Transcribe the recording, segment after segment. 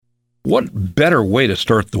what better way to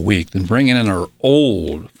start the week than bringing in our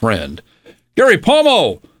old friend, Gary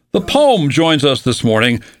Pomo. The Pomo joins us this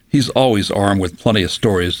morning. He's always armed with plenty of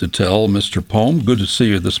stories to tell. Mr. Pomo, good to see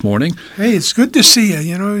you this morning. Hey, it's good to see you.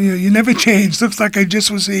 You know, you never change. Looks like I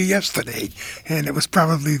just was here yesterday, and it was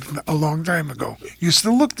probably a long time ago. You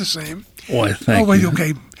still look the same. Why, thank you.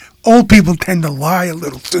 Okay. Old people tend to lie a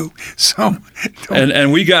little, too. So,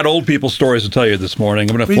 and we got old people stories to tell you this morning.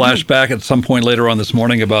 I'm going to flash back at some point later on this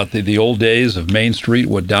morning about the old days of Main Street,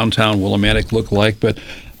 what downtown Willimantic looked like. But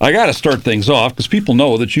I got to start things off because people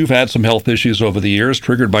know that you've had some health issues over the years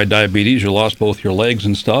triggered by diabetes. You lost both your legs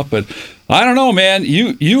and stuff. But I don't know, man.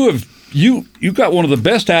 You got one of the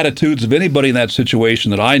best attitudes of anybody in that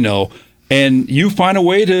situation that I know, and you find a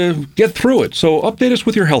way to get through it. So update us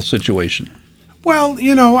with your health situation. Well,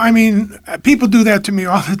 you know, I mean, people do that to me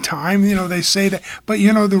all the time. You know, they say that. But,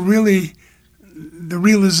 you know, the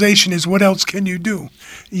realization is, what else can you do?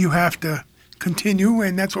 You have to continue,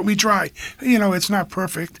 and that's what we try. You know, it's not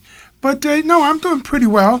perfect. But, no, I'm doing pretty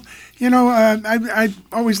well. You know, I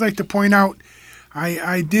always like to point out,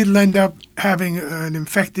 I did end up having an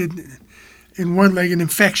infection,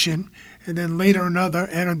 and then later another,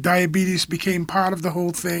 and diabetes became part of the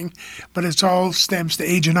whole thing, but it's all stems to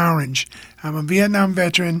Agent Orange. I'm a Vietnam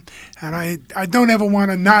veteran, and I don't ever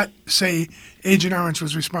want to not say Agent Orange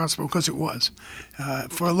was responsible, because it was.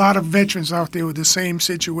 For a lot of veterans out there with the same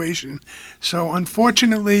situation. So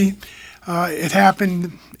unfortunately, it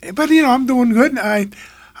happened, but you know, I'm doing good. I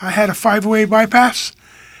had a 5-way bypass.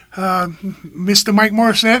 Mr. Mike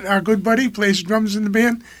Morissette, our good buddy, plays drums in the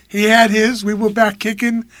band. He had his. We were back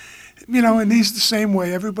kicking. You know, and he's the same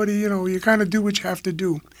way. Everybody, you know, you kind of do what you have to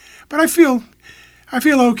do. But I feel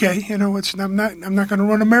okay. You know, I'm not going to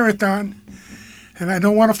run a marathon, and I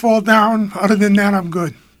don't want to fall down. Other than that, I'm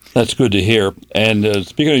good. That's good to hear. And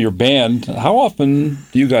speaking of your band, how often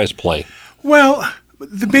do you guys play? Well,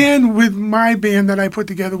 the band with my band that I put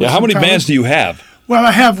together. How many bands do you have? Well,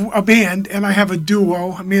 I have a band, and I have a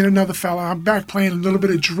duo. Me and another fella. I'm back playing a little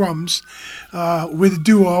bit of drums with a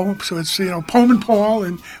duo. So it's, you know, Pomo and Paul,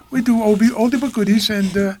 and we do oldie but goodies.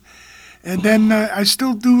 And then I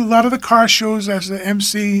still do a lot of the car shows as the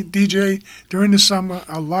MC, DJ during the summer,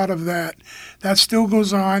 a lot of that. That still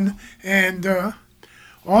goes on. And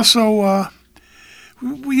also,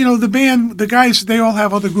 you know, the band, the guys, they all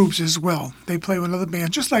have other groups as well. They play with other bands,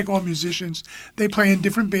 just like all musicians. They play in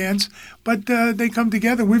different bands, but they come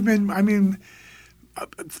together. We've been, I mean,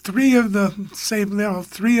 three of the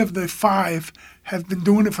 5 have been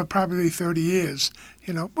doing it for probably 30 years,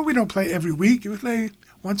 you know, but we don't play every week. We play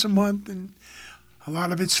once a month, and a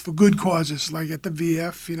lot of it's for good causes, like at the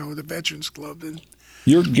VF, you know, the Veterans Club. And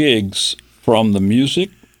your gigs, from the music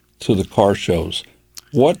to the car shows,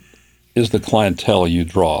 what is the clientele you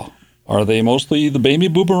draw? Are they mostly the baby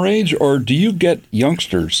boomer age, or do you get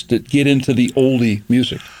youngsters that get into the oldie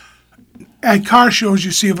music? At car shows,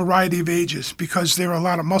 you see a variety of ages, because there are a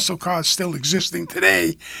lot of muscle cars still existing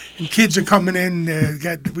today, and kids are coming in.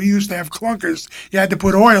 We used to have clunkers. You had to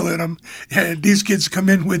put oil in them. These kids come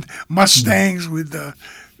in with Mustangs, with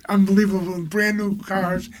unbelievable brand new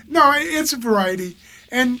cars. No, it's a variety.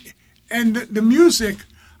 And the music,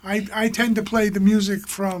 I tend to play the music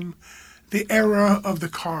from the era of the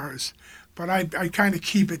cars, but I kind of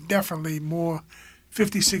keep it definitely more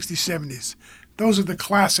 50s, 60s, 70s. Those are the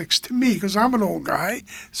classics to me, because I'm an old guy,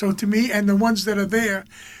 so to me, and the ones that are there.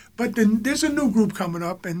 But then there's a new group coming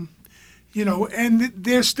up, and, you know, and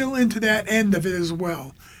they're still into that end of it as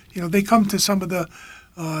well. You know, they come to some of the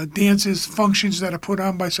dances, functions that are put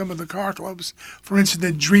on by some of the car clubs. For instance,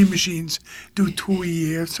 the Dream Machines do 2 a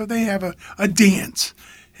year, so they have a dance,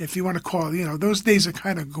 if you want to call it. You know, those days are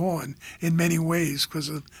kind of gone in many ways because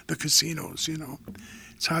of the casinos, you know.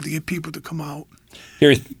 It's hard to get people to come out.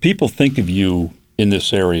 Gary, people think of you in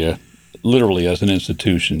this area literally as an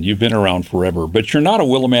institution. You've been around forever, but you're not a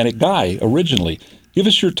Willimantic guy originally. Give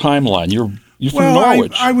us your timeline. You're from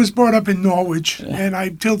Norwich. I was brought up in Norwich,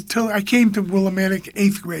 and till I came to Willimantic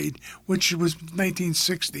 8th grade, which was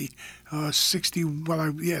 1960. 60,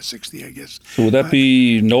 60, I guess. So would that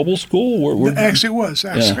be Noble School? Actually, it was.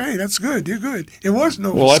 Hey, that's good. You're good. It was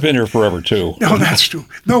Noble School. Well, I've been here forever, too. No, that's true.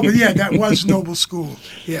 No, but yeah, that was Noble School.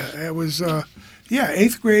 Yeah, it was,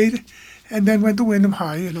 8th grade, and then went to Wyndham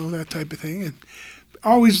High, you know, that type of thing. And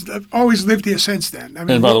always lived here since then. I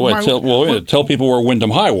mean, and by the way, tell people where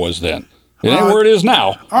Wyndham High was then. It ain't where it is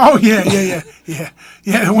now. Oh, yeah.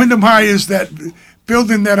 Wyndham High is that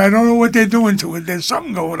building that I don't know what they're doing to it. There's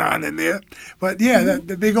something going on in there. But, yeah,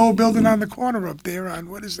 the big old building on the corner up there on,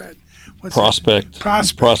 what is that? Prospect.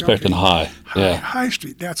 Prospect and High. Yeah. High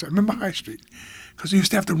Street. I remember High Street. because we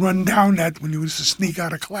used to have to run down that when you used to sneak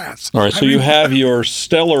out of class. All right, so you have your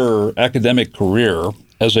stellar academic career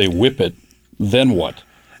as a whippet. Then what?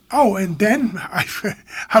 Oh, and then I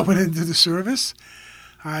went into the service.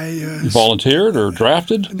 You volunteered or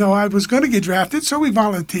drafted? No, I was going to get drafted, so we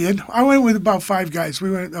volunteered. I went with about 5 guys.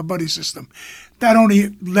 We went a buddy system. That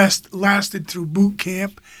only lasted through boot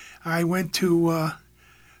camp. I went to,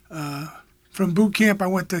 from boot camp, I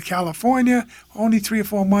went to California, only 3 or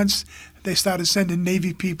 4 months. They started sending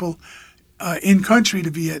Navy people in country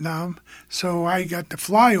to Vietnam, so I got to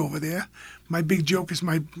fly over there. My big joke is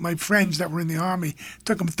my friends that were in the Army,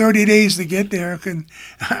 took them 30 days to get there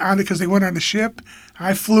because they went on the ship.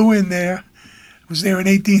 I flew in there, was there in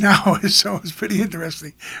 18 hours, so it was pretty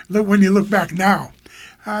interesting when you look back now.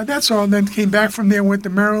 That's all. And then came back from there, went to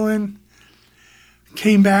Maryland,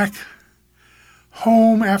 came back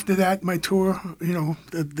home after that, my tour,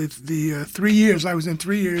 the 3 years, I was in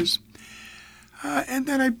 3 years. And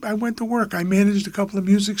then I went to work. I managed a couple of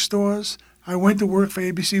music stores. I went to work for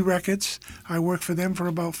ABC Records. I worked for them for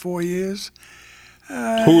about 4 years.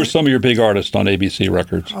 Who were some of your big artists on ABC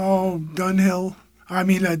Records? Oh, Dunhill.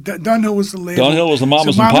 Dunhill was the label. Dunhill was the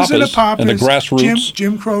Mamas and Papas and the Grassroots.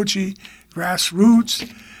 Jim Croce,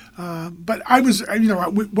 Grassroots. But I was,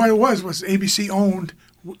 what it was ABC owned.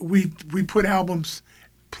 We put albums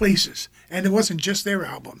places, and it wasn't just their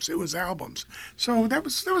albums; it was albums. So that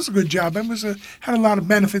was a good job. It had a lot of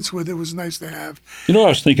benefits with it. It was nice to have. You know, I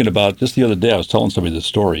was thinking about just the other day. I was telling somebody this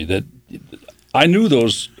story that I knew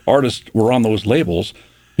those artists were on those labels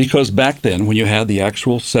because back then, when you had the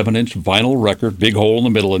actual 7-inch vinyl record, big hole in the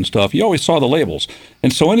middle and stuff, you always saw the labels.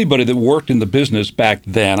 And so anybody that worked in the business back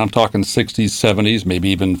then, I'm talking 60s, 70s, maybe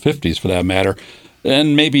even 50s for that matter,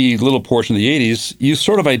 and maybe a little portion of the 80s, you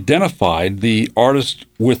sort of identified the artist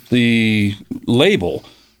with the label.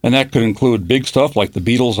 And that could include big stuff like the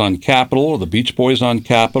Beatles on Capitol or the Beach Boys on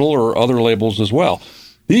Capitol or other labels as well.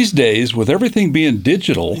 These days, with everything being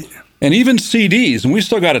digital and even CDs, and we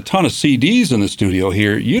still got a ton of CDs in the studio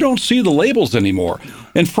here, you don't see the labels anymore.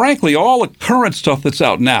 And frankly, all the current stuff that's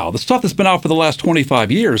out now, the stuff that's been out for the last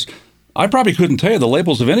 25 years, I probably couldn't tell you the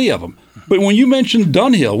labels of any of them. But when you mentioned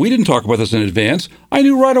Dunhill, we didn't talk about this in advance. I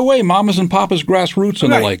knew right away Mamas and Papas, Grassroots,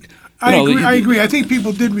 and the like. I agree. I think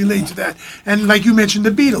people did relate to that. And like you mentioned,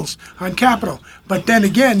 the Beatles on Capitol. But then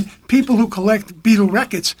again, people who collect Beatle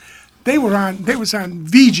records, they was on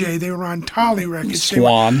VJ, they were on Tolly records.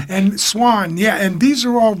 Swan. Yeah. And these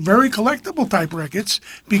are all very collectible type records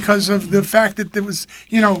because of the fact that there was,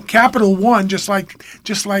 Capitol One, just like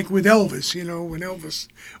with Elvis, when Elvis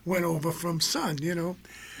went over from Sun,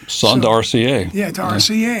 Sun to RCA. Yeah, to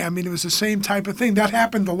RCA. I mean, it was the same type of thing. That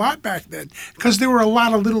happened a lot back then because there were a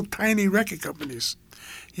lot of little tiny record companies,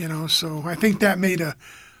 So I think that made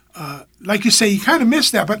like you say, you kind of miss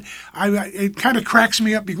that, but it kind of cracks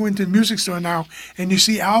me up. You go into a music store now and you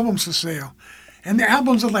see albums for sale. And the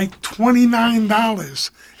albums are like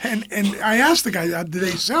 $29. And I asked the guy, do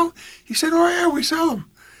they sell? He said, oh, yeah, we sell them.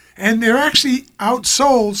 And they're actually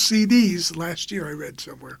outsold CDs last year, I read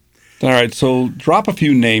somewhere. All right, so drop a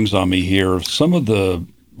few names on me here of some of the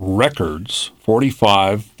records,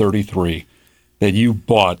 45, 33, that you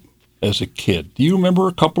bought as a kid. Do you remember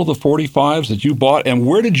a couple of the 45s that you bought, and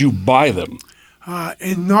where did you buy them?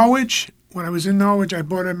 In Norwich. When I was in Norwich, I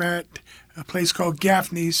bought them at a place called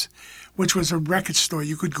Gaffney's, which was a record store.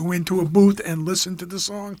 You could go into a booth and listen to the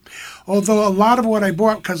song. Although a lot of what I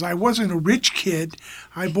bought, because I wasn't a rich kid,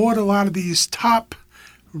 I bought a lot of these top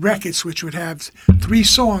records which would have 3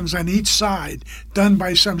 songs on each side done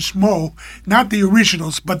by some schmo, not the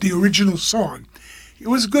originals, but the original song. It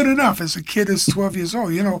was good enough as a kid as 12 years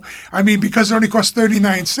old, because it only cost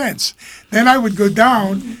 39 cents. Then I would go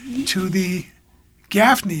down to the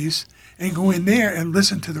Gaffney's and go in there and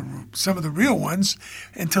listen to some of the real ones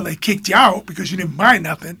until they kicked you out because you didn't buy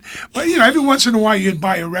nothing. But, every once in a while you'd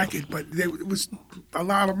buy a record, but it was a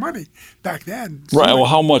lot of money back then. Right. Well,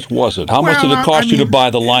 how much was it? How much did it cost you to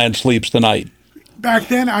buy The Lion Sleeps Tonight? Back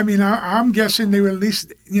then, I'm guessing they were at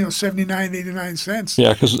least, 79, 89 cents.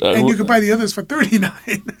 Yeah, because... and you could buy the others for 39,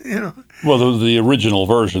 Well, the original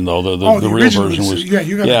version, though, the real version was...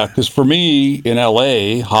 Yeah, because for me, in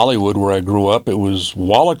L.A., Hollywood, where I grew up, it was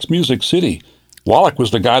Wallach's Music City. Wallach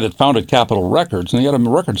was the guy that founded Capitol Records, and he had a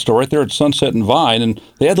record store right there at Sunset and Vine, and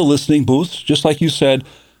they had the listening booths, just like you said,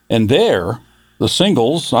 and there... The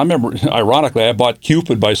singles, I remember, ironically, I bought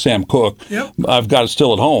Cupid by Sam Cooke. Yep. I've got it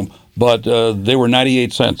still at home, but they were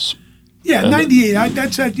 98 cents. Yeah, 98.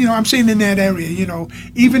 I'm saying in that area,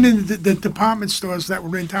 even in the department stores that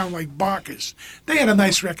were in town, like Barker's, they had a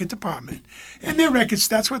nice record department. And their records,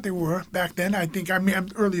 that's what they were back then. I think,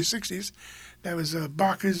 early 60s. That was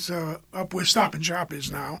Barker's up where Stop and Shop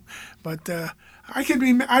is now. But I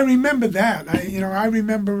remember that. I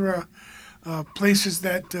remember places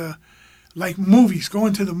that like movies,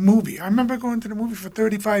 going to the movie. I remember going to the movie for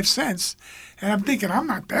 35 cents, and I'm thinking, I'm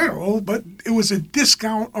not that old, but it was a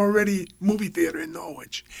discount already movie theater in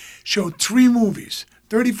Norwich. Showed 3 movies,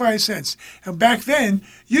 35 cents. And back then,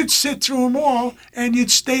 you'd sit through them all, and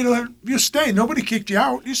you'd stay. Nobody kicked you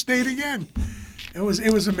out. You stayed again. It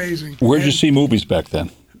was amazing. Where'd you see movies back then?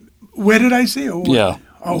 Where did I see it? Yeah.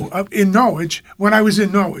 Oh, up in Norwich. When I was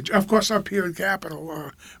in Norwich, of course, up here at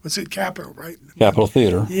Capitol. Was it Capitol, right? Capitol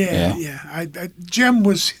Theater. Yeah. Gem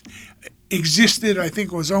existed. I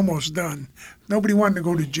think it was almost done. Nobody wanted to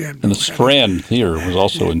go to Gem. And the Strand Theater was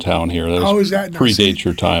also in town here. Is that? Predates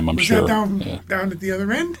your time, I'm sure. Was that down at the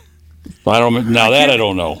other end? I don't know. I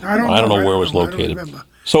don't know. I don't know where it was located. I don't remember.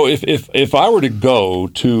 So if I were to go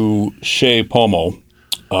to Chez Pomo,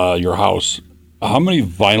 your house, how many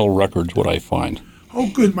vinyl records would I find? Oh,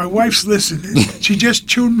 good. My wife's listening. She just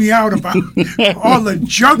tuned me out about all the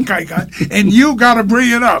junk I got, and you got to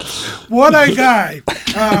bring it up. What I got.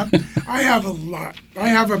 I have a lot. I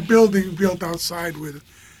have a building built outside with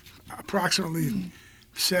approximately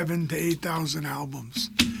 7,000 to 8,000 albums,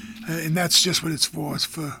 and that's just what it's for. It's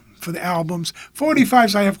for the albums.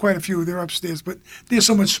 45s, I have quite a few. They're upstairs, but they're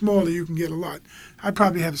so much smaller you can get a lot. I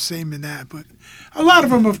probably have the same in that, but a lot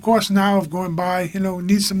of them, of course, now have gone by.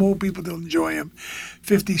 Need some old people to enjoy them,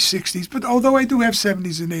 50s, 60s. But although I do have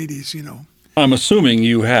 70s and 80s, I'm assuming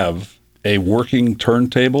you have a working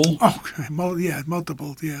turntable. Oh, yeah,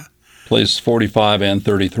 multiple, yeah. Plays 45 and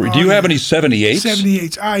 33. Do you have any 78s?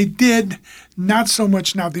 78s. I did. Not so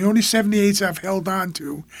much now. The only 78s I've held on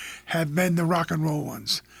to have been the rock and roll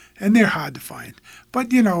ones. And they're hard to find.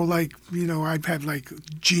 But, I've had like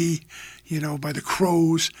G, by the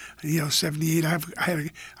Crows, 78. I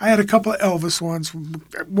had a couple of Elvis ones.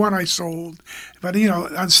 One I sold. But,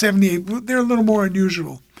 on 78, they're a little more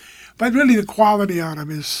unusual. But really the quality on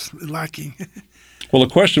them is lacking. Well, the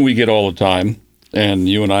question we get all the time, and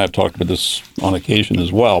you and I have talked about this on occasion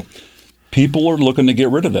as well, people are looking to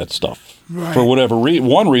get rid of that stuff. Right. For whatever reason.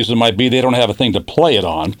 One reason might be they don't have a thing to play it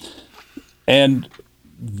on. And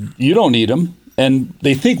you don't need them, and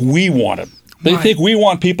they think we want them. They think we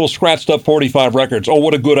want people scratched up 45 records. Oh,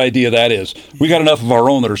 what a good idea that is. We got enough of our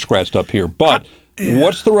own that are scratched up here. But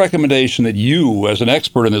what's the recommendation that you, as an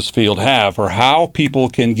expert in this field, have for how people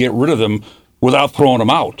can get rid of them without throwing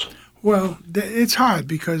them out? Well, it's hard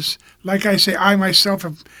because, like I say, I myself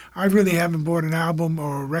I really haven't bought an album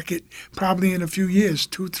or a record probably in a few years,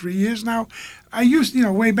 2-3 years now. I used,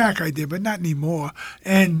 way back I did, but not anymore.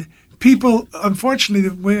 And people, unfortunately,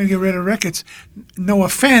 we're going to get rid of records. No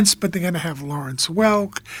offense, but they're going to have Lawrence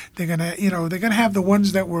Welk. They're going to have the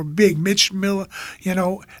ones that were big, Mitch Miller.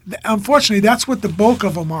 Unfortunately, that's what the bulk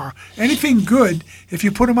of them are. Anything good, if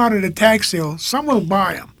you put them out at a tag sale, some will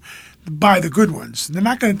buy them. Buy the good ones. They're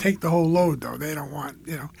not going to take the whole load, though. They don't want,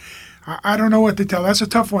 I don't know what to tell. That's a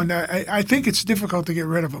tough one. I think it's difficult to get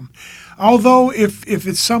rid of them. Although, if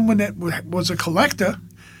it's someone that was a collector,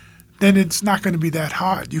 then it's not going to be that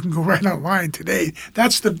hard. You can go right online today.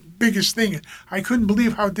 That's the biggest thing. I couldn't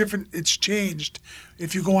believe how different it's changed.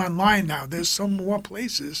 If you go online now, there's so more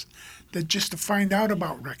places that just to find out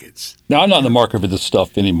about records. Now, I'm not in the market for this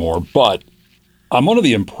stuff anymore, but I'm under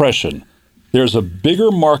the impression there's a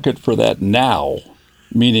bigger market for that now,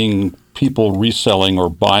 meaning people reselling or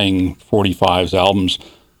buying 45s albums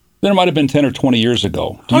than it might have been 10 or 20 years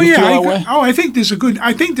ago. Do you feel that way? I think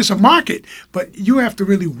there's a market, but you have to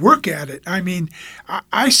really work at it. I mean,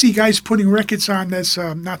 I see guys putting records on that's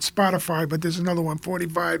not Spotify, but there's another one,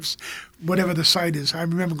 45s, whatever the site is. I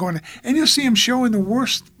remember going, and you'll see them showing the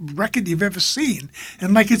worst record you've ever seen,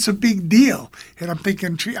 and like it's a big deal. And I'm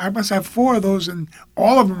thinking, I must have 4 of those, and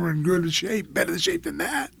all of them are in good shape, better shape than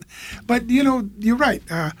that. But, you're right.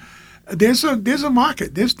 There's a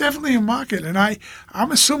market. There's definitely a market, and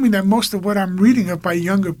I'm assuming that most of what I'm reading are by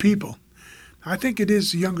younger people. I think it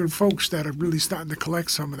is younger folks that are really starting to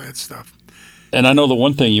collect some of that stuff. And I know the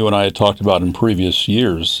one thing you and I had talked about in previous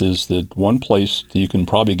years is that one place that you can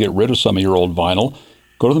probably get rid of some of your old vinyl,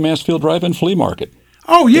 go to the Mansfield Drive-In Flea Market.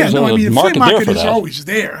 Oh, yeah. The flea market is that. always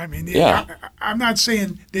there. I mean, yeah. I'm not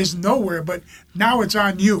saying there's nowhere, but now it's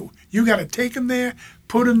on you. You got to take them there,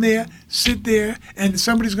 put them there, sit there, and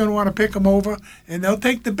somebody's going to want to pick them over, and they'll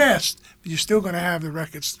take the best, but you're still going to have the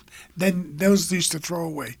records. Then those used to throw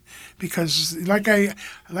away. Because, like I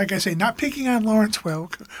say, not picking on Lawrence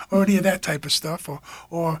Welk or any of that type of stuff,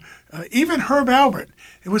 or even Herb Alpert.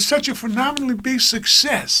 It was such a phenomenally big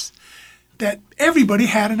success that everybody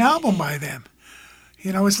had an album by them.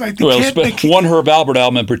 You know, it's like the kid. One Herb Alpert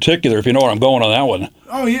album in particular, if you know where I'm going on that one.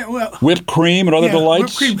 Oh, yeah, well. Whipped Cream and Other Delights.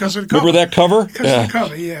 Whipped Cream because of the cover. Remember that cover? Because of the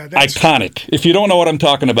cover, yeah. Iconic. If you don't know what I'm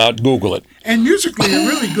talking about, Google it. And musically, a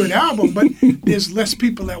really good album, but there's less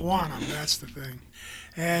people that want them. That's the thing.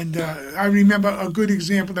 And I remember a good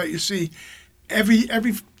example that you see.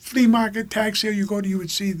 Every flea market, tag sale you go to, you would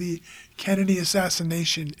see the Kennedy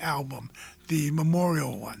assassination album, the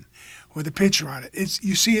memorial one, with a picture on it.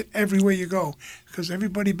 You see it everywhere you go because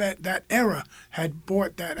everybody back that era had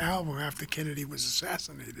bought that album after Kennedy was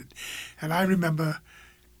assassinated. And I remember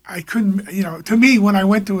I couldn't, to me, when I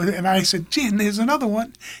went to it and I said, gee, and there's another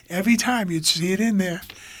one, every time you'd see it in there,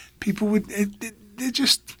 people would, they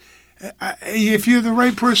just, if you're the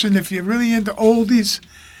right person, if you're really into oldies,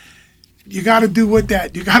 you got to do with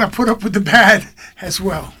that. You got to put up with the bad as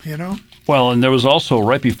well, Well, and there was also,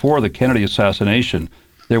 right before the Kennedy assassination,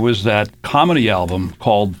 there was that comedy album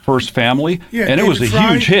called First Family, and David it was a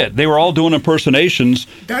huge hit. They were all doing impersonations.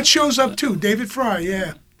 That shows up too, David Fry,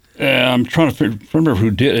 yeah. I'm trying to remember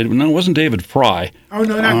who did it. No, it wasn't David Fry. Oh,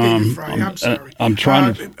 no, not David Fry. I'm sorry. I'm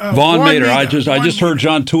trying to... Vaughn Mader. I just heard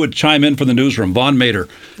John Tewitt chime in from the newsroom. Vaughn Mader.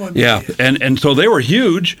 Yeah, and so they were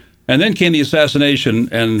huge, and then came the assassination,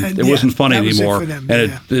 and it wasn't funny anymore. Them,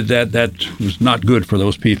 and that was not good for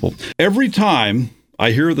those people. Every time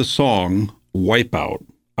I hear the song Wipeout,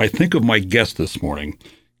 I think of my guest this morning,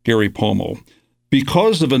 Gary Pomo,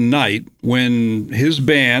 because of a night when his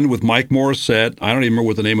band with Mike Morissette, I don't even remember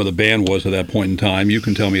what the name of the band was at that point in time. You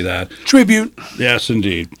can tell me that. Tribute. Yes,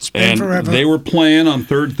 indeed. It's been forever. They were playing on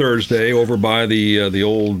Third Thursday over by the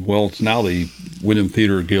old, well, it's now the Wyndham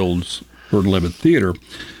Theater Guild's 3rd 11th Theater.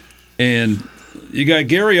 And you got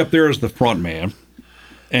Gary up there as the front man.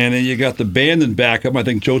 And then you got the band in backup. I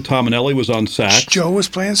think Joe Tominelli was on sax. Joe was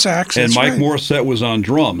playing sax. And Mike Morissette was on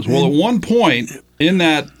drums. Well, at one point in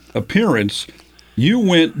that appearance, you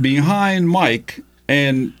went behind Mike,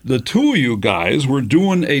 and the two of you guys were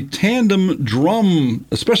doing a tandem drum,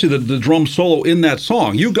 especially the drum solo in that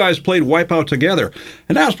song. You guys played Wipeout together.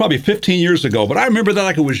 And that was probably 15 years ago, but I remember that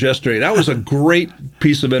like it was yesterday. That was a great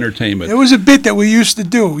piece of entertainment. It was a bit that we used to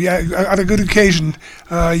do, on a good occasion.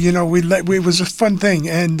 It was a fun thing,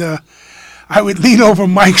 and I would lean over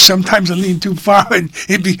Mike. Sometimes I'd lean too far, and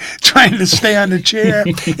he'd be trying to stay on the chair.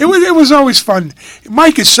 It was always fun.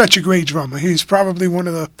 Mike is such a great drummer. He's probably one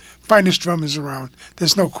of the finest drummers around.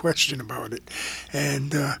 There's no question about it.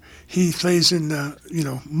 And he plays in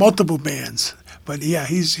multiple bands. But yeah,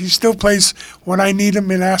 he still plays when I need him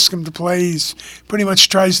and ask him to play. He's pretty much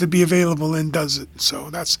tries to be available and does it. So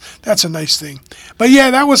that's a nice thing. But yeah,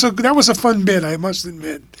 that was a fun bit, I must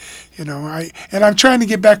admit. I'm trying to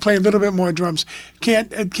get back playing a little bit more drums.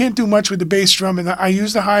 Can't do much with the bass drum, and I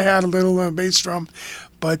use the hi-hat a little bass drum.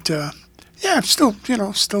 But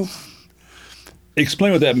still.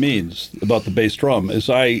 Explain what that means about the bass drum. As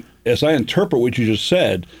I interpret what you just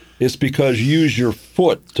said, it's because you use your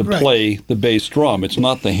foot to play the bass drum. It's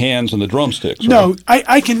not the hands and the drumsticks. Right? No,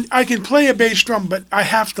 I can play a bass drum, but I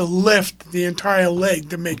have to lift the entire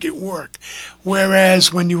leg to make it work.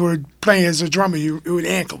 Whereas when you were playing as a drummer, it would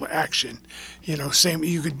ankle action. Same.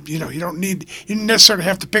 You could. You don't necessarily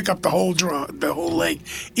have to pick up the whole leg.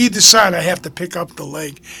 Either side, I have to pick up the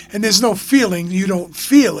leg, and there's no feeling. You don't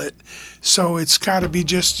feel it, so it's got to be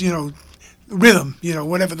just rhythm,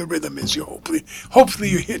 whatever the rhythm is. Hopefully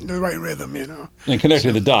you're hitting the right rhythm, And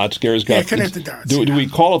connecting the dots. Gary's got. Yeah, connect the dots. Do we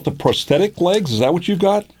call it the prosthetic legs? Is that what you've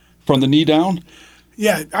got from the knee down?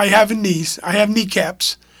 Yeah, I have knees. I have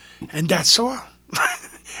kneecaps, and that's all.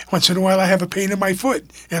 Once in a while, I have a pain in my foot,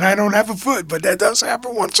 and I don't have a foot, but that does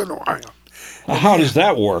happen once in a while. How does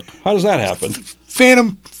that work? How does that happen?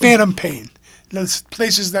 Phantom pain. Those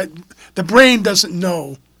places that the brain doesn't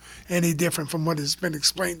know any different from what has been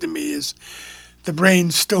explained to me is the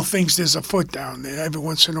brain still thinks there's a foot down there every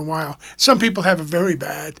once in a while. Some people have it very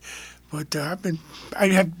bad, but I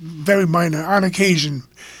have very minor on occasion.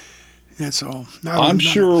 That's all. I'm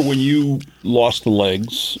sure when you lost the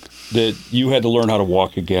legs that you had to learn how to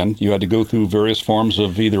walk again. You had to go through various forms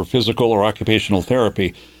of either physical or occupational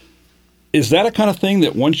therapy. Is that a kind of thing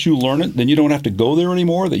that once you learn it, then you don't have to go there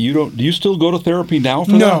anymore? Do you still go to therapy now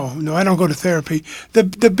for that? No, I don't go to therapy. The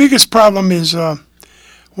biggest problem is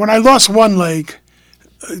when I lost one leg,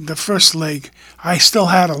 the first leg, I still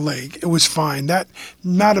had a leg. It was fine. That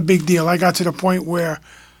not a big deal. I got to the point where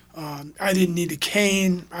I didn't need a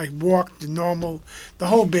cane. I walked normal, the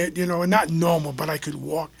whole bit, and not normal, but I could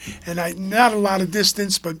walk. And not a lot of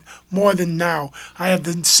distance, but more than now. I have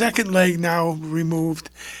the second leg now removed.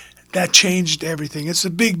 That changed everything. It's a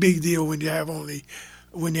big deal when you have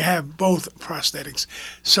both prosthetics.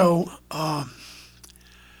 So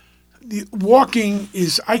the walking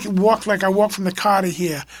is, I can walk like I walk from the car to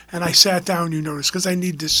here, and I sat down, you notice, because I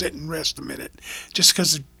need to sit and rest a minute, just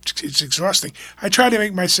because it's exhausting. I try to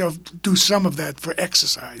make myself do some of that for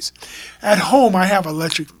exercise. At home, I have an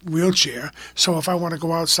electric wheelchair, so if I want to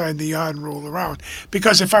go outside in the yard and roll around,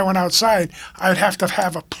 because if I went outside, I'd have to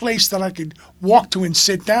have a place that I could walk to and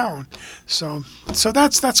sit down. So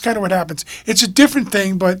that's kind of what happens. It's a different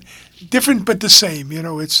thing, but the same.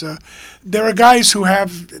 It's there are guys who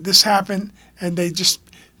have this happen, and they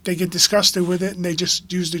get disgusted with it, and they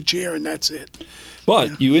just use the chair, and that's it.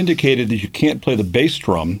 But you indicated that you can't play the bass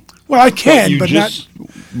drum. Well, I can, but not.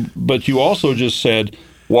 But you also just said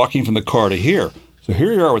walking from the car to here. So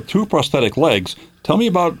here you are with two prosthetic legs. Tell me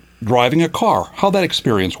about driving a car, how that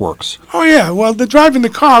experience works. Oh, yeah. Well, driving the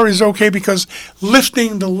car is okay because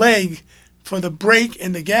lifting the leg for the brake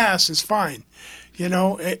and the gas is fine.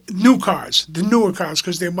 New cars, the newer cars,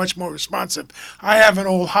 because they're much more responsive. I have an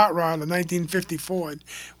old hot rod, a 1950 Ford,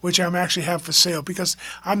 which I actually have for sale because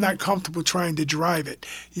I'm not comfortable trying to drive it.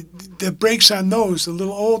 The brakes on those are a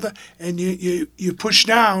little older, and you push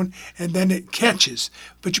down, and then it catches.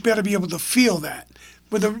 But you better be able to feel that.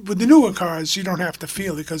 With the newer cars, you don't have to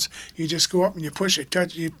feel it because you just go up and you push it,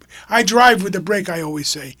 touch it. I drive with the brake, I always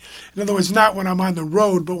say. In other words, not when I'm on the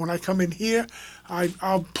road, but when I come in here,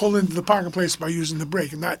 I'll pull into the parking place by using the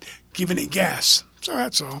brake and not giving it gas. So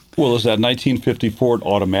that's all. Well, is that 1950 Ford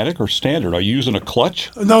automatic or standard? Are you using a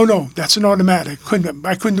clutch? No, that's an automatic.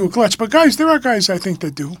 I couldn't do a clutch. But guys, there are guys I think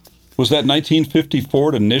that do. Was that 1950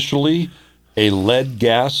 Ford initially a lead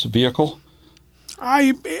gas vehicle?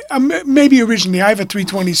 Maybe originally. I have a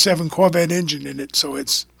 327 Corvette engine in it, so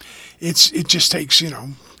it just takes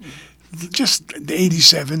just the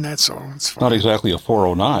 87. That's all. It's fine. Not exactly a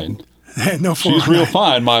 409. No 409. She's real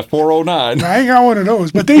fine, my 409. I ain't got one of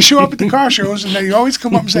those, but they show up at the car shows and they always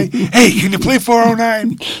come up and say, "Hey, can you play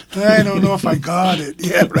 409?" I don't know if I got it.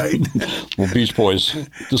 Yeah, right. Well, Beach Boys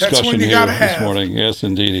discussion here this morning. Yes,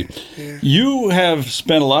 indeed. Yeah. You have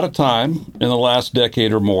spent a lot of time in the last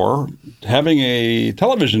decade or more having a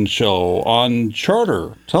television show on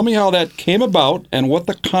Charter. Tell me how that came about and what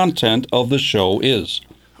the content of the show is.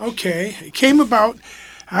 Okay. It came about,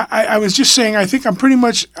 I was just saying, I think I'm pretty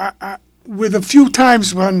much, with a few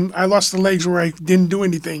times when I lost the legs where I didn't do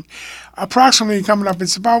anything, approximately coming up,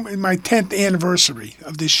 it's about in my 10th anniversary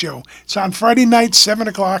of this show. It's on Friday night, 7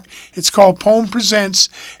 o'clock. It's called Pomo Presents,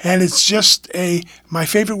 and it's just my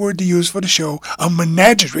favorite word to use for the show, a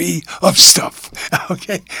menagerie of stuff.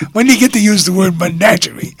 Okay? When do you get to use the word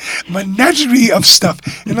menagerie? Menagerie of stuff.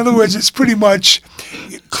 In other words, it's pretty much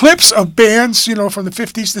clips of bands, from the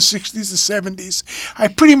 50s, the 60s, the 70s. I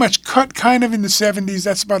pretty much cut kind of in the 70s.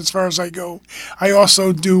 That's about as far as I go. I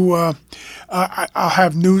also do, I'll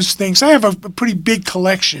have news things. I have a pretty big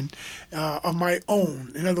collection of my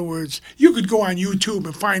own. In other words, you could go on YouTube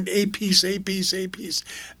and find a piece.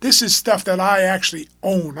 This is stuff that I actually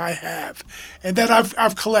own, I have, and that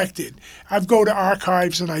I've collected. I go to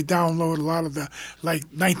archives and I download a lot of the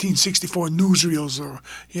 1964 newsreels or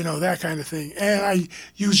that kind of thing. And I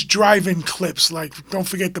use drive-in clips like don't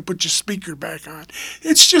forget to put your speaker back on.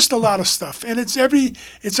 It's just a lot of stuff, and it's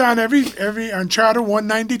on Charter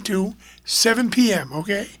 192. 7 p.m.,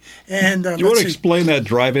 okay? And you want to explain that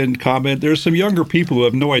drive-in comment? There's some younger people who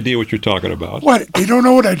have no idea what you're talking about. What? They don't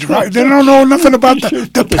know what I drive. They don't know nothing about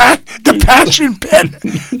the passion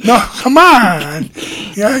pit. No, come on.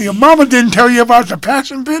 Yeah, your mama didn't tell you about the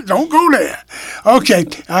passion pit? Don't go there. Okay.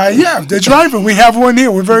 The drive-in. We have one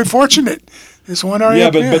here. We're very fortunate. There's one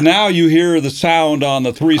area but now you hear the sound on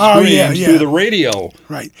the three screens through the radio.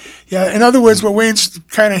 Right. Yeah, in other words, what Wayne's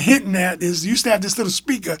kind of hinting at is you used to have this little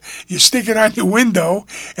speaker. You stick it on your window,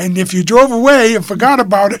 and if you drove away and forgot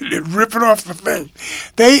about it, it'd rip it off the thing.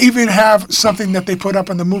 They even have something that they put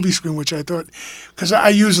up on the movie screen, which I thought, because I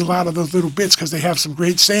use a lot of those little bits because they have some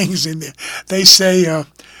great sayings in there. They say,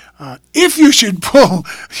 if you should pull,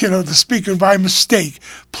 the speaker by mistake,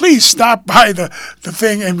 please stop by the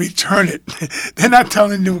thing and return it. They're not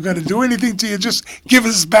telling you we're going to do anything to you. Just give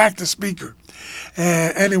us back the speaker.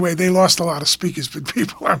 Anyway, they lost a lot of speakers with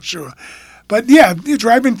people, I'm sure. But yeah, you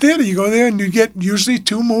drive-in theater, you go there and you get usually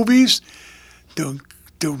 2 movies, the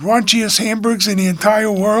raunchiest hamburgers in the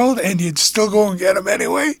entire world, and you'd still go and get them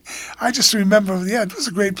anyway. I just remember, it was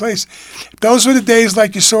a great place. Those were the days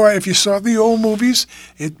like if you saw the old movies,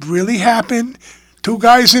 it really happened. 2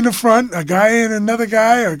 guys in the front, a guy and another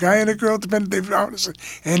guy, or a guy and a girl, depending if they were,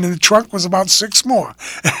 and in the trunk was about 6 more.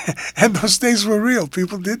 And those days were real.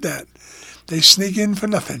 People did that. They sneak in for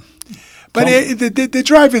nothing. But the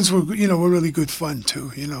drive-ins were really good fun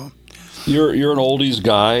too, You're an oldies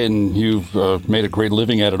guy, and you've made a great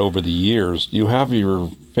living at it over the years. You have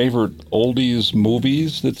your favorite oldies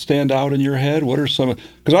movies that stand out in your head? What are some?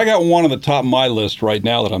 Because I got one on the top of my list right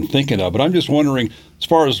now that I'm thinking of, but I'm just wondering, as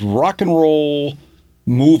far as rock and roll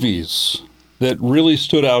movies that really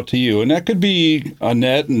stood out to you, and that could be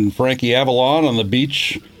Annette and Frankie Avalon on the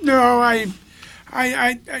beach. No, I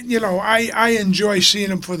enjoy seeing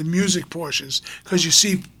them for the music portions because you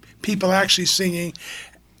see people actually singing.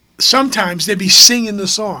 Sometimes they'd be singing the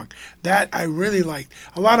song. That I really liked.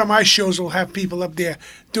 A lot of my shows will have people up there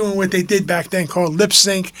doing what they did back then called lip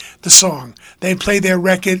sync the song. They'd play their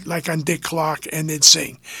record like on Dick Clark and they'd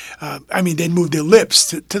sing. They'd move their lips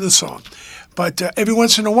to the song. But every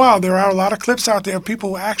once in a while, there are a lot of clips out there of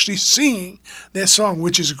people actually singing their song,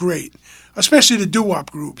 which is great. Especially the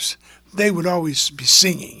doo-wop groups. They would always be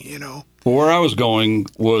singing, Well, where I was going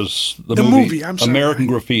was the movie I'm sorry. American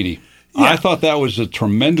Graffiti. Yeah. I thought that was a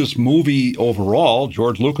tremendous movie overall,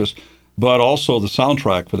 George Lucas, but also the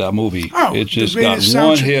soundtrack for that movie. Oh, it just got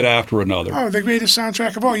one hit after another. Oh, the greatest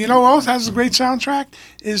soundtrack of all. You know who else has a great soundtrack?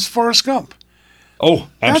 Is Forrest Gump. Oh,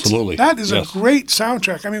 absolutely. That is a great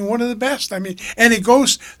soundtrack. One of the best. And it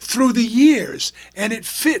goes through the years, and it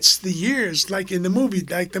fits the years like the movie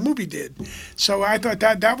did. So I thought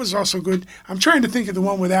that was also good. I'm trying to think of the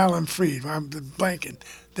one with Alan Freed. I'm blanking.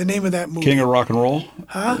 The name of that movie. King of Rock and Roll?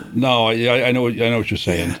 Huh? No, I know what you're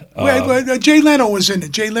saying. Yeah. Jay Leno was in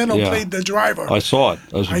it. Jay Leno played the driver. I saw it.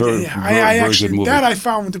 It was a very good movie. That I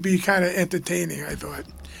found to be kind of entertaining, I thought.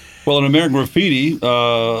 Well, in American Graffiti,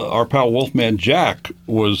 our pal Wolfman Jack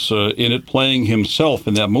was in it playing himself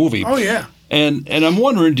in that movie. Oh, yeah. And I'm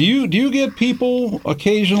wondering, do you get people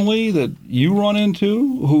occasionally that you run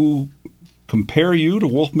into who compare you to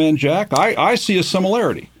Wolfman Jack? I see a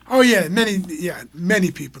similarity. Oh, yeah,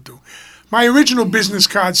 many people do. My original business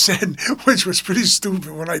card said, which was pretty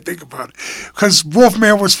stupid when I think about it, because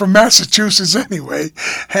Wolfman was from Massachusetts anyway.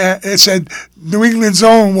 It said, New England's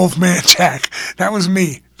own Wolfman Jack. That was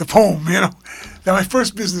me, the poem, That my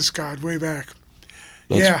first business card way back.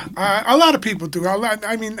 A lot of people do.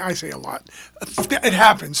 I say a lot. It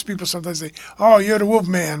happens. People sometimes say, oh, you're the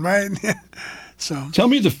Wolfman, right? So tell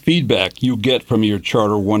me the feedback you get from your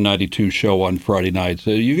Charter 192 show on Friday nights.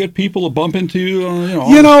 You get people to bump into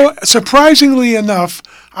you, surprisingly enough,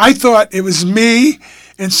 I thought it was me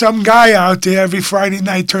and some guy out there every Friday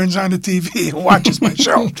night turns on the TV and watches my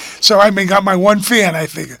show. So got my one fan, I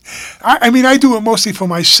figure. I do it mostly for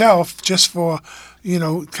myself, just for,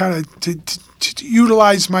 kind of to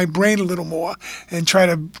utilize my brain a little more and try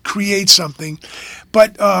to create something.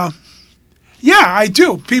 But yeah, I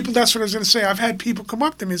do. People, that's what I was going to say. I've had people come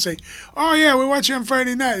up to me and say, oh, yeah, we watch you on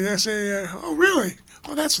Friday night. And I say, oh, really?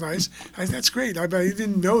 Oh, that's nice. That's great. I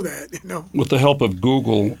didn't know that, With the help of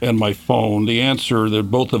Google and my phone, the answer that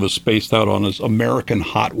both of us spaced out on is American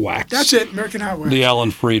Hot Wax. That's it, American Hot Wax. The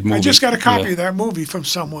Alan Freed movie. I just got a copy of that movie from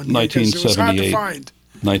someone. 1978. It was hard to find.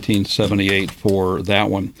 1978 for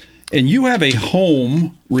that one. And you have a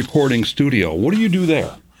home recording studio. What do you do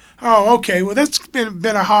there? Oh, okay. Well, that's been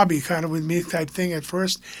a hobby kind of with me type thing at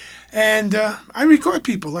first. And I record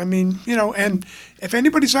people. And if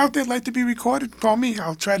anybody's out there like to be recorded, call me.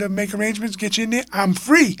 I'll try to make arrangements, get you in there. I'm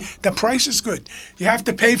free. The price is good. You have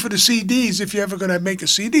to pay for the CDs if you're ever going to make a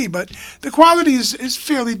CD, but the quality is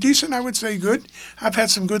fairly decent, I would say good. I've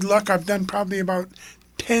had some good luck. I've done probably about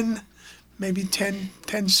 10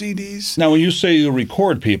 CDs. Now, when you say you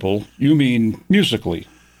record people, you mean musically?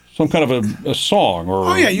 Some kind of a song or...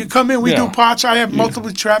 Oh, yeah, you come in, we do parts. I have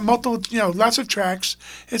multiple, lots of tracks.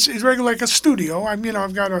 It's regular like a studio.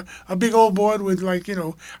 I've got a big old board with I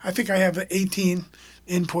think I have 18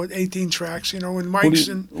 tracks, and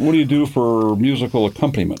mics. What do you do for musical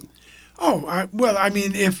accompaniment? Oh,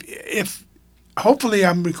 if hopefully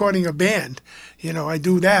I'm recording a band, I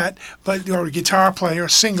do that, or a guitar player,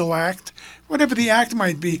 single act, whatever the act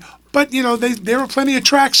might be. But, there are plenty of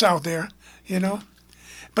tracks out there,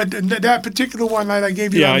 But that particular one that I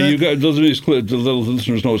gave you... Yeah, you got those the little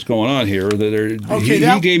listeners know what's going on here. He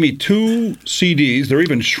gave me 2 CDs. They're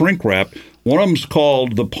even shrink-wrapped. One of them's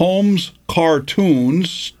called The Poems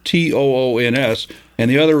Cartoons, Toons, and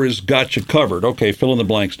the other is Got You Covered. Okay, fill in the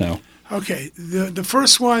blanks now. Okay, the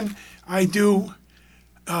first one I do...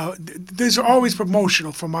 these are always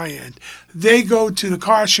promotional from my end. They go to the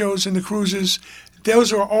car shows and the cruises.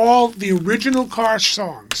 Those are all the original car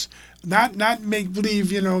songs. Not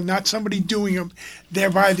make-believe, not somebody doing them. They're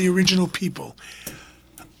by the original people.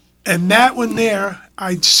 And that one there,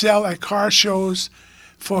 I sell at car shows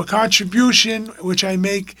for a contribution, which I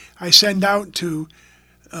send out to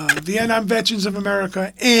Vietnam Veterans of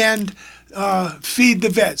America and Feed the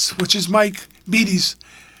Vets, which is Mike Beatty's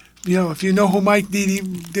if you know who Mike Beatty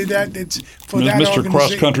did that, it's for It was that Mr. organization.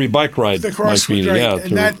 Cross Country Bike Ride. The Cross Mike Beatty, Country,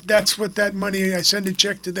 yeah, and that's what that money. I send a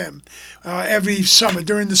check to them every summer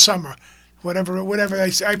during the summer. Whatever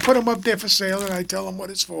I put them up there for sale, and I tell them what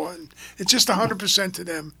it's for. And it's just 100% to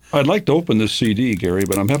them. I'd like to open this CD, Gary,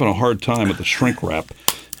 but I'm having a hard time with the shrink wrap.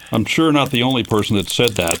 I'm sure not the only person that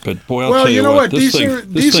said that, but boy, I'll tell you what, this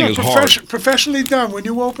thing is hard. Professionally done. When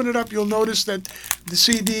you open it up, you'll notice that the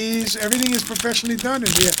CDs, everything is professionally done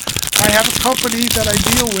in here. I have a company that I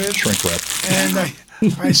deal with, shrink wrap,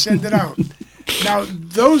 and I send it out. Now,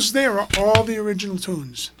 those there are all the original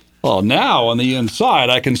tunes. Well, now on the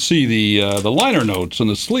inside, I can see the liner notes and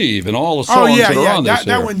the sleeve and all the songs that are on this.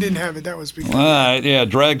 That one didn't have it. That was because. Yeah,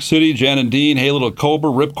 Drag City, Jan and Dean, Hey Little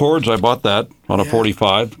Cobra, Ripcords. I bought that on a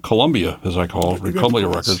 45. Columbia, as I call it, Columbia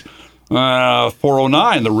Records.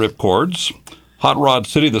 409, the Ripcords. Hot Rod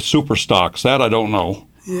City, the Super Stocks. That I don't know.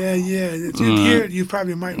 Yeah. Here, you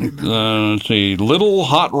probably might remember. Let's see. Little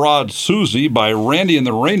Hot Rod Susie by Randy and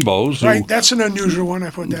the Rainbows. Right, that's an unusual one.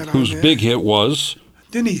 I put that on there. Whose big hit was...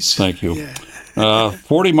 Denise. Thank you. Yeah.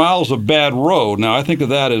 40 Miles of Bad Road. Now, I think of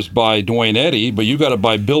that as by Dwayne Eddy, but you got it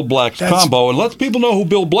by Bill Black's combo. And let people know who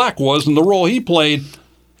Bill Black was and the role he played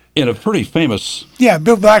in a pretty famous... Yeah,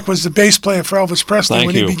 Bill Black was the bass player for Elvis Presley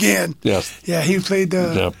when he began. Yes. Yeah, he played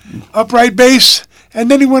upright bass,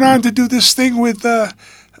 and then he went on to do this thing with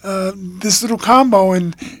this little combo,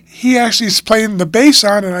 and he actually is playing the bass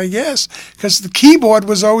on it, I guess, because the keyboard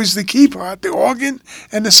was always the key part, the organ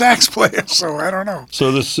and the sax player, so I don't know.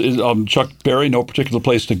 So this is Chuck Berry, No Particular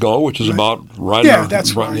Place to Go, which is about riding. Yeah,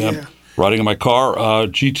 that's right, yeah. Riding in my car,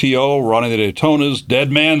 GTO, Ronnie the Daytonas,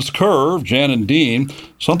 Dead Man's Curve, Jan and Dean,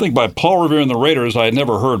 something by Paul Revere and the Raiders I had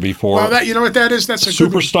never heard before. Well, you know what that is? That's a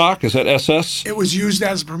Super Stock, is that SS? It was used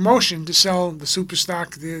as a promotion to sell the Super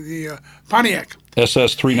Stock, the Pontiac.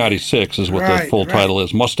 SS 396 is what the full title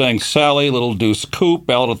is. Mustang Sally, Little Deuce Coupe,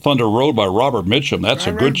 Ballad of Thunder Road by Robert Mitchum. That's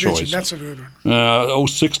a good choice. That's a good one.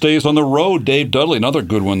 6 Days on the Road, Dave Dudley, another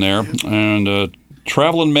good one there. Yep. And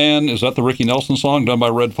Traveling Man, is that the Ricky Nelson song done by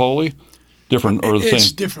Red Foley? Different or the same?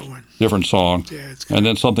 It's a different one. Different song. Yeah, it's good. And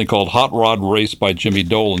then something called Hot Rod Race by Jimmy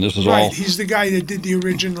Dolan. This is all. Right, he's the guy that did the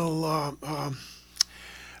original,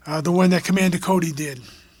 the one that Commander Cody did.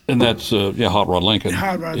 And that's Hot Rod Lincoln.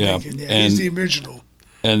 Hot Rod Lincoln. Yeah, he's the original.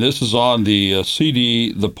 And this is on the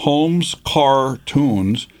CD, The Poems Car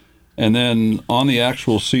Tunes, and then on the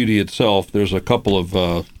actual CD itself, there's a couple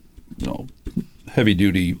of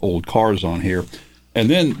heavy-duty old cars on here, and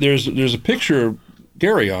then there's a picture of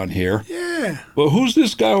Gary on here. Yeah. But who's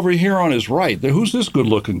this guy over here on his right? Who's this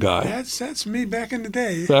good-looking guy? That's me back in the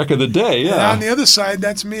day. Back in the day, yeah. And on the other side,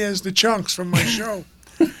 that's me as the Chunks from my show.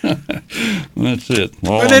 That's it.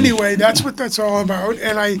 But anyway, that's what that's all about.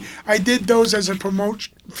 And I did those as a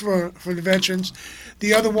promotion for the veterans.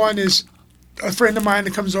 The other one is a friend of mine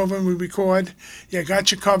that comes over and we record. Yeah,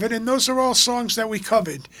 Got You Covered. And those are all songs that we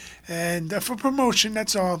covered. And for promotion,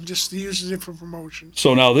 that's all. Just uses it for promotion.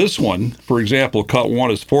 So now this one, for example, cut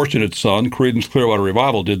one is Fortunate Son. Creedence Clearwater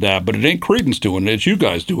Revival did that, but it ain't Creedence doing it. It's you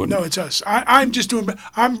guys doing it. No, it's us. I'm just doing.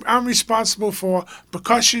 I'm responsible for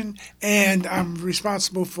percussion, and I'm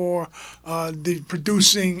responsible for the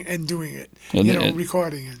producing and doing it. And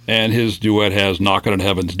recording it. And his duet has Knockin' on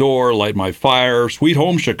Heaven's Door, Light My Fire, Sweet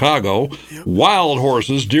Home Chicago, yep. Wild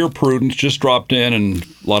Horses, Dear Prudence just dropped in, and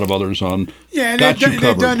a lot of others on. Yeah, and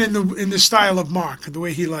they're done in the style of Mark, the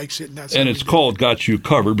way he likes it. And it's called Got You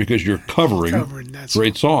Covered because you're covering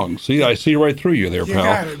great songs. See, I see right through you there, pal. You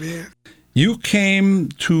got it, man. You came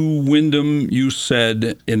to Wyndham, you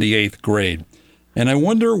said, in the 8th grade. And I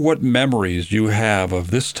wonder what memories you have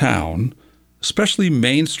of this town, especially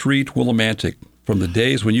Main Street, Willimantic, from the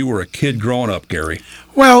days when you were a kid growing up, Gary.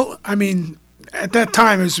 Well, I mean, at that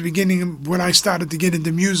time, it was the beginning when I started to get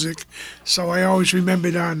into music. So I always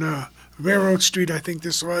remembered on Railroad Street, I think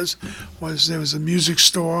this was there was a music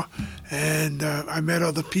store, and I met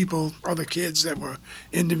other people, other kids that were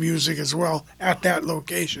into music as well at that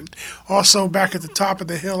location. Also, back at the top of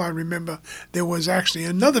the hill, I remember there was actually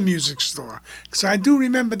another music store. So I do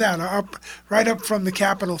remember that, right up from the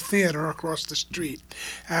Capitol Theater across the street.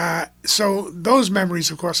 So those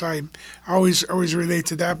memories, of course, I always relate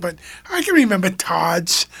to that. But I can remember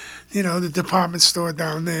Todd's, the department store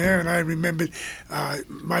down there. And I remember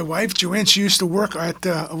my wife, Joanne, she used to work at,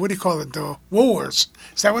 Woolworths.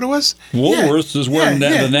 Is that what it was? Woolworths is where the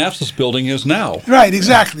NAFSIS building is now. Right,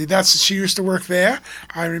 exactly. She used to work there.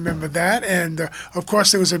 I remember that. And, of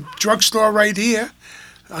course, there was a drugstore right here.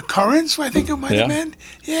 Currents, I think it might have been.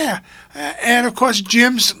 Yeah. And, of course,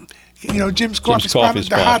 Jim's Jim's Coffee Spot,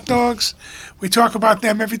 the hot dogs. We talk about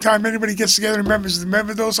them every time anybody gets together and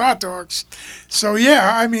remember those hot dogs. So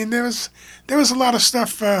yeah, I mean there was a lot of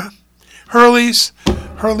stuff. Hurley's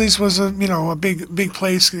was a big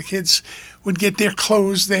place. The kids would get their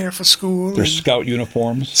clothes there for school. Their scout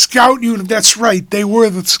uniforms. That's right. They were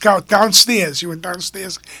the scout downstairs. You went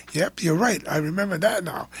downstairs. Yep, you're right. I remember that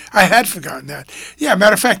now. I had forgotten that. Yeah,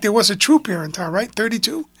 matter of fact, there was a troop here in town, right?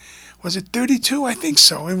 32? Was it 32? I think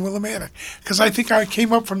so, in Willimantic. Because I think I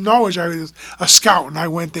came up from Norwich. I was a scout, and I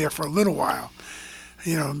went there for a little while.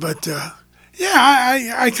 But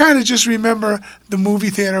I kind of just remember the movie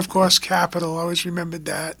theater, of course, Capitol. I always remembered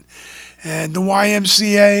that. And the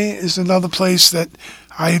YMCA is another place that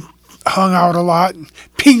I hung out a lot.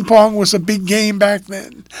 Ping pong was a big game back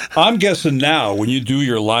then. I'm guessing now, when you do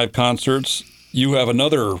your live concerts, you have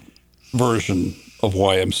another version of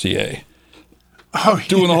YMCA. Oh,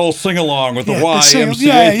 doing the whole sing-along with the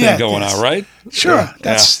YMCA thing going on, right? Sure.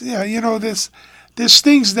 There's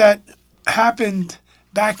things that happened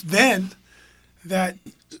back then that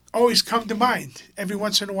always come to mind every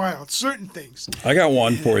once in a while, certain things. I got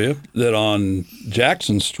one for you that on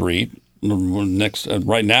Jackson Street,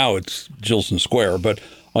 right now it's Gilson Square, but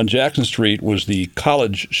on Jackson Street was the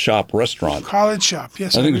College Shop restaurant. College Shop,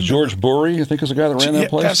 yes. I think it's George Bury, is the guy that ran that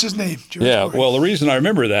place. That's his name, George Bury. Well, the reason I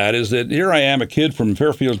remember that is that here I am, a kid from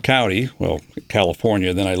Fairfield County,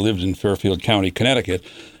 California, then I lived in Fairfield County, Connecticut,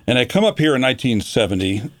 and I come up here in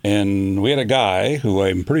 1970, and we had a guy who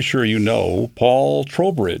I'm pretty sure you know, Paul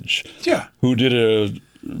Trowbridge, who did a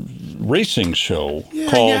racing show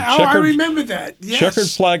called I remember that. Yes. Checkered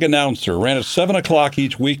Flag Announcer. Ran at 7 o'clock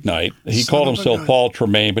each weeknight. He called himself Paul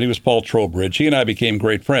Tremaine, but he was Paul Trowbridge. He and I became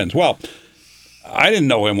great friends. Well, I didn't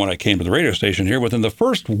know him when I came to the radio station here. Within the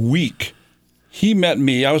first week, he met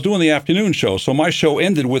me. I was doing the afternoon show, so my show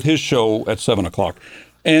ended with his show at 7 o'clock.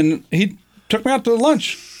 And he took me out to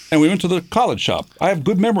lunch. And we went to the College Shop. I have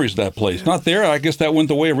good memories of that place. Yeah. Not there. I guess that went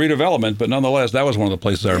the way of redevelopment, but nonetheless, that was one of the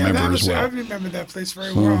places I remember as well. I remember that place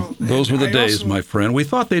very well. Those were the days, my friend. We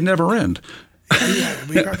thought they'd never end. Yeah,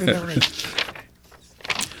 we thought they'd never end.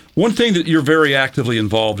 One thing that you're very actively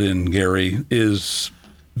involved in, Gary, is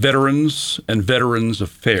veterans and veterans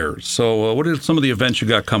affairs. So what are some of the events you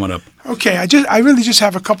got coming up? Okay, I really just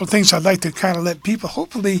have a couple of things I'd like to kind of let people,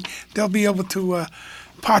 hopefully they'll be able to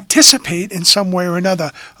participate in some way or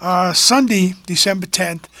another. Sunday, December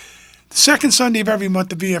 10th, the second Sunday of every month,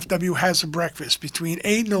 the VFW has a breakfast between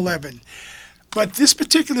 8 and 11. But this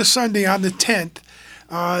particular Sunday on the 10th,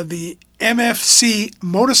 the MFC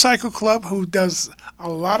Motorcycle Club, who does a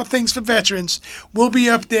lot of things for veterans, will be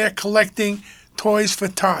up there collecting Toys for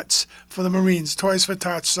Tots for the Marines, Toys for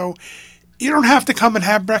Tots. So you don't have to come and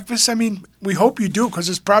have breakfast. I mean, we hope you do because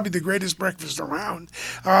it's probably the greatest breakfast around.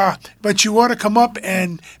 But you ought to come up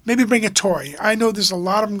and maybe bring a toy. I know there's a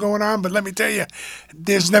lot of them going on, but let me tell you,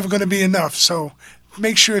 there's never going to be enough. So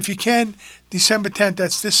make sure if you can, December 10th,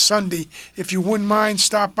 that's this Sunday, if you wouldn't mind,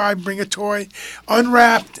 stop by, bring a toy,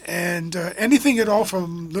 unwrapped, and anything at all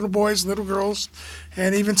from little boys, little girls,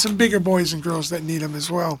 and even some bigger boys and girls that need them as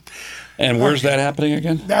well. And where's that happening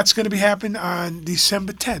again? That's going to be happening on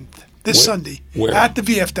December 10th. This Sunday at the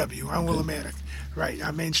VFW on Willimantic, right,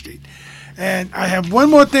 on Main Street. And I have one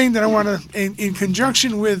more thing that I want to, in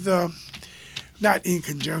conjunction with, not in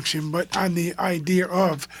conjunction, but on the idea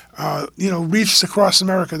of, reefs across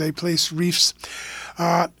America, they place reefs.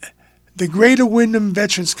 The Greater Wyndham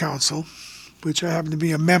Veterans Council, which I happen to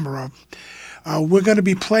be a member of, we're going to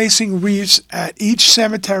be placing reefs at each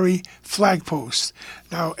cemetery flag post.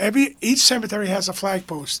 Now, each cemetery has a flag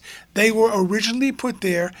post. They were originally put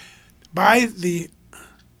there by the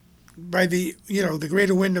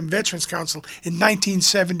Greater Wyndham Veterans Council in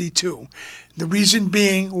 1972. The reason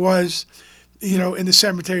being was, in the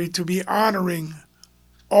cemetery to be honoring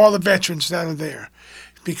all the veterans that are there,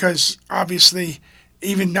 because obviously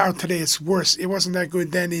even now today it's worse. It wasn't that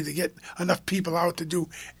good then either to get enough people out to do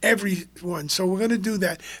everyone. So we're going to do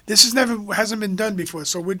that. This hasn't been done before,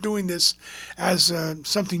 so we're doing this as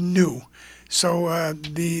something new. So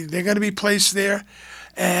they're going to be placed there.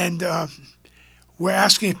 And we're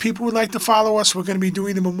asking if people would like to follow us. We're going to be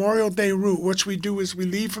doing the Memorial Day route. What we do is we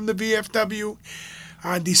leave from the VFW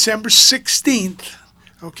on December 16th.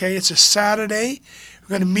 Okay, it's a Saturday. We're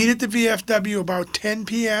going to meet at the VFW about 10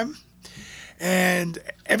 p.m. And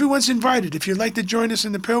everyone's invited. If you'd like to join us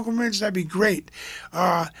in the pilgrimage, that'd be great.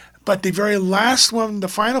 But the very last one, the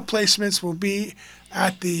final placements, will be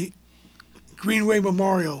at the Greenway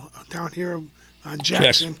Memorial down here on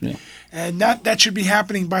Jackson. Yeah. And that should be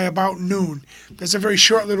happening by about noon. There's a very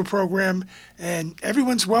short little program, and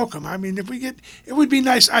everyone's welcome. I mean, it would be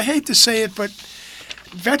nice. I hate to say it, but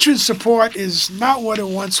veteran support is not what it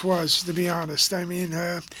once was, to be honest. I mean,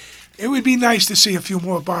 it would be nice to see a few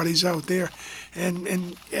more bodies out there.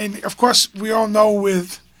 And of course, we all know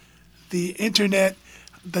with the internet,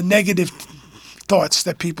 the negative thoughts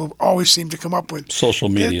that people always seem to come up with. Social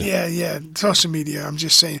media. Yeah, social media. I'm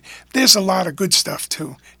just saying, there's a lot of good stuff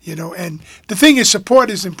too, and the thing is, support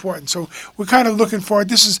is important. So we're kind of looking forward.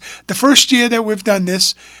 This is the first year that we've done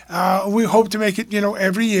this. We hope to make it,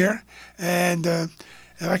 every year. And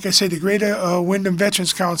like I say, the Greater Wyndham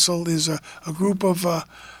Veterans Council is a group of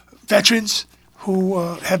veterans who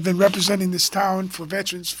have been representing this town for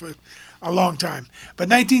veterans for a long time. But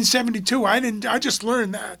 1972, I just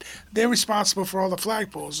learned that they're responsible for all the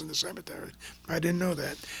flagpoles in the cemetery. I didn't know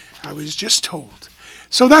that. I was just told.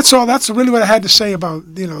 So that's all. That's really what I had to say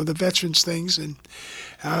about, the veterans things. And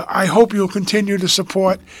I hope you'll continue to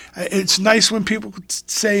support. It's nice when people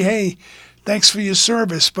say, hey, thanks for your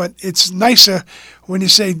service. But it's nicer when you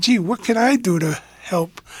say, gee, what can I do to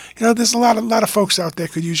help? There's a lot of folks out there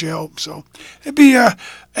could use your help. So it'd be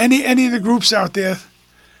any of the groups out there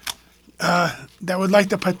that would like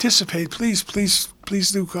to participate, please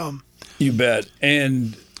do come. You bet.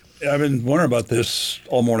 And I've been wondering about this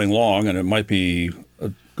all morning long, and it might be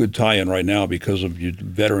a good tie-in right now because of you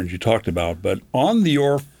veterans you talked about. But on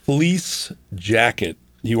your fleece jacket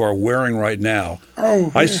you are wearing right now,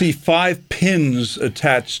 I see 5 pins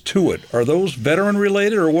attached to it. Are those veteran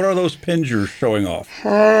related, or what are those pins you're showing off?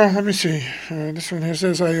 Let me see. This one here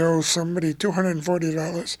says I owe somebody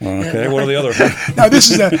 $240. Okay, what are the other? Now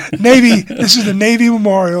this is the Navy. This is the Navy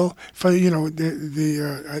Memorial for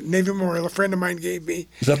the Navy Memorial. A friend of mine gave me.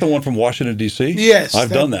 Is that the one from Washington D.C.? Yes,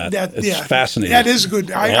 I've done that. It's fascinating. That is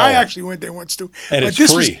good. I actually went there once too. And but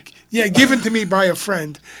it's free. Given to me by a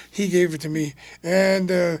friend. He gave it to me.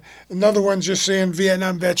 And another one's just saying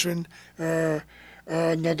Vietnam veteran.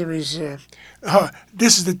 Another is,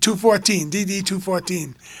 this is the 214, DD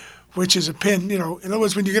 214, which is a pin, in other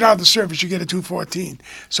words, when you get out of the service, you get a 214.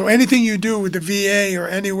 So anything you do with the VA or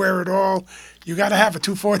anywhere at all, you got to have a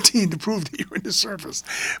 214 to prove that you're in the service.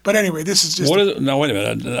 But anyway, this is just... No, wait a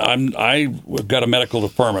minute. I've got a medical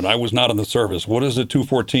deferment. I was not in the service. What does the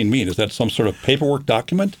 214 mean? Is that some sort of paperwork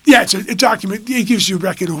document? Yeah, it's a document. It gives you a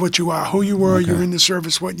record of what you are, who you were, you're in the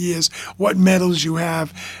service, what years, what medals you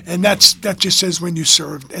have. And that just says when you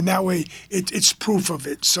served. And that way, it's proof of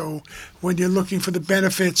it. So when you're looking for the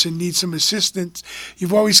benefits and need some assistance,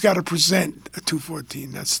 you've always got to present a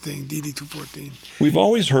 214. That's the thing, DD 214. We've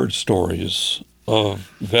always heard stories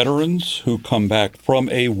of veterans who come back from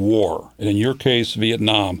a war, and in your case,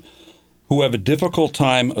 Vietnam, who have a difficult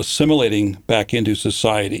time assimilating back into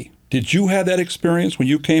society. Did you have that experience when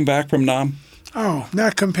you came back from Nam? Oh,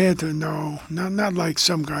 not compared to, not like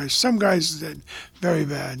some guys. Some guys did very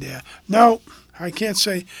bad, yeah. No, I can't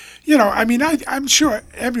say, I'm sure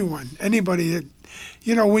anybody that,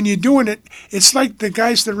 when you're doing it, it's like the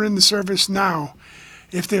guys that are in the service now,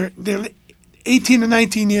 if they're 18 or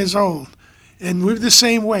 19 years old, and we're the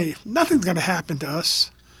same way, nothing's going to happen to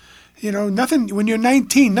us. Nothing, when you're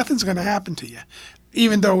 19, nothing's going to happen to you,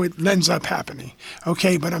 even though it ends up happening.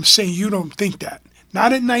 Okay, but I'm saying you don't think that.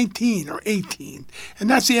 Not at 19 or 18. And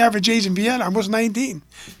that's the average age in Vietnam. I was 19,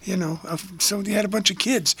 so they had a bunch of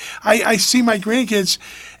kids. I see my grandkids,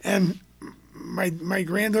 and my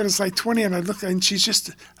granddaughter's like 20, and I look, and she's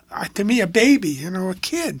just, to me, a baby, a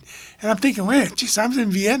kid. And I'm thinking, wait, geez, I'm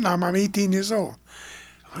in Vietnam, I'm 18 years old.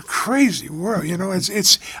 A crazy world,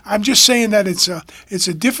 it's I'm just saying that it's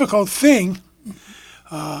a difficult thing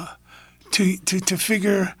to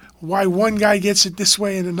figure why one guy gets it this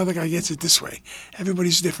way and another guy gets it this way.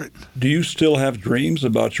 Everybody's different. Do you still have dreams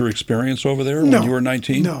about your experience over there when you were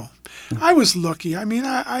 19? No. I was lucky. I mean,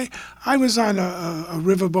 I was on a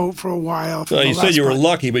riverboat for a while. You said you were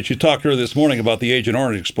lucky, but you talked earlier this morning about the Agent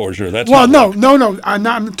Orange exposure. No.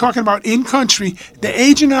 I'm talking about in country. The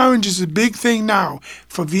Agent Orange is a big thing now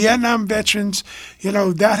for Vietnam veterans.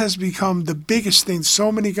 That has become the biggest thing.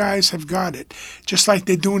 So many guys have got it. Just like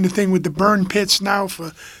they're doing the thing with the burn pits now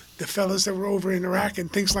for the fellas that were over in Iraq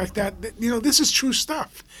and things like that. This is true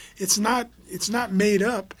stuff. It's not made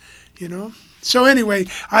up. So anyway,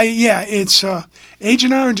 it's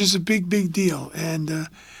Agent Orange is a big deal, and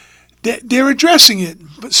they're addressing it,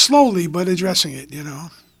 but slowly, but addressing it.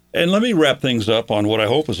 And let me wrap things up on what I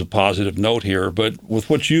hope is a positive note here. But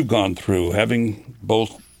with what you've gone through, having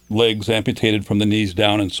both legs amputated from the knees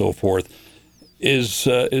down and so forth, is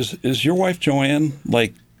your wife Joanne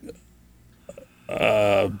like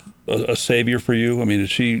a savior for you? I mean,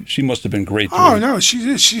 she must have been great. Oh no, she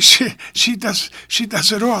does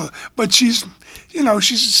it all. But she's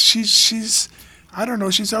I don't know.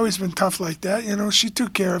 She's always been tough like that. She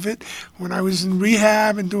took care of it. When I was in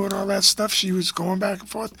rehab and doing all that stuff, she was going back and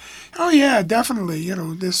forth. Oh, yeah, definitely.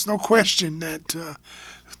 There's no question that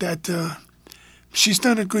she's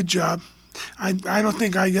done a good job. I don't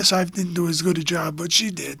think, I guess I didn't do as good a job, but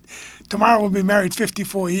she did. Tomorrow we'll be married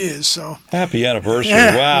 54 years, so. Happy anniversary.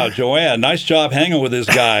 Wow, Joanne, nice job hanging with this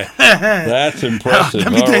guy. That's impressive.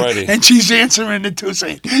 All righty. And she's answering it too,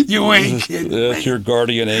 saying, you ain't kidding. That's your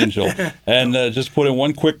guardian angel. And just put in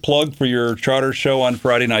one quick plug for your charter show on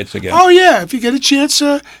Friday nights again. Oh, yeah. If you get a chance,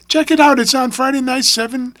 check it out. It's on Friday night,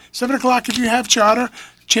 7 o'clock if you have charter.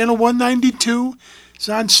 Channel 192. It's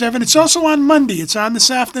on 7. It's also on Monday. It's on this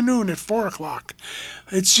afternoon at 4 o'clock.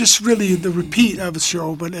 It's just really the repeat of a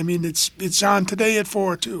show, but I mean, it's on today at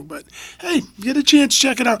 4 too. But hey, get a chance,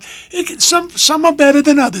 check it out. Some are better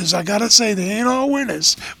than others. I gotta say, they ain't all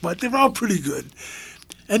winners, but they're all pretty good.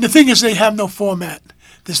 And the thing is, they have no format.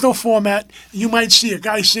 There's no format. You might see a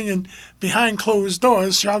guy singing behind closed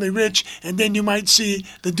doors, Charlie Rich, and then you might see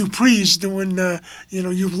the Duprees doing,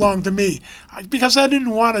 You Belong to Me. Because I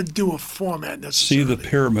didn't want to do a format necessarily. See the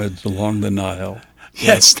pyramids along the Nile.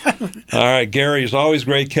 Yes. All right, Gary, it's always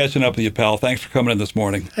great catching up with you, pal. Thanks for coming in this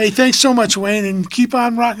morning. Hey, thanks so much, Wayne, and keep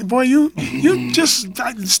on rocking. Boy, you just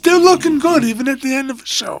still looking good even at the end of the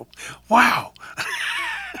show. Wow.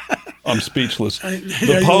 I'm speechless.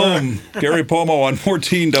 The Poem, Gary Pomo on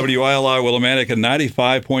 14 WILI Willimantic and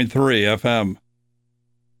 95.3 FM.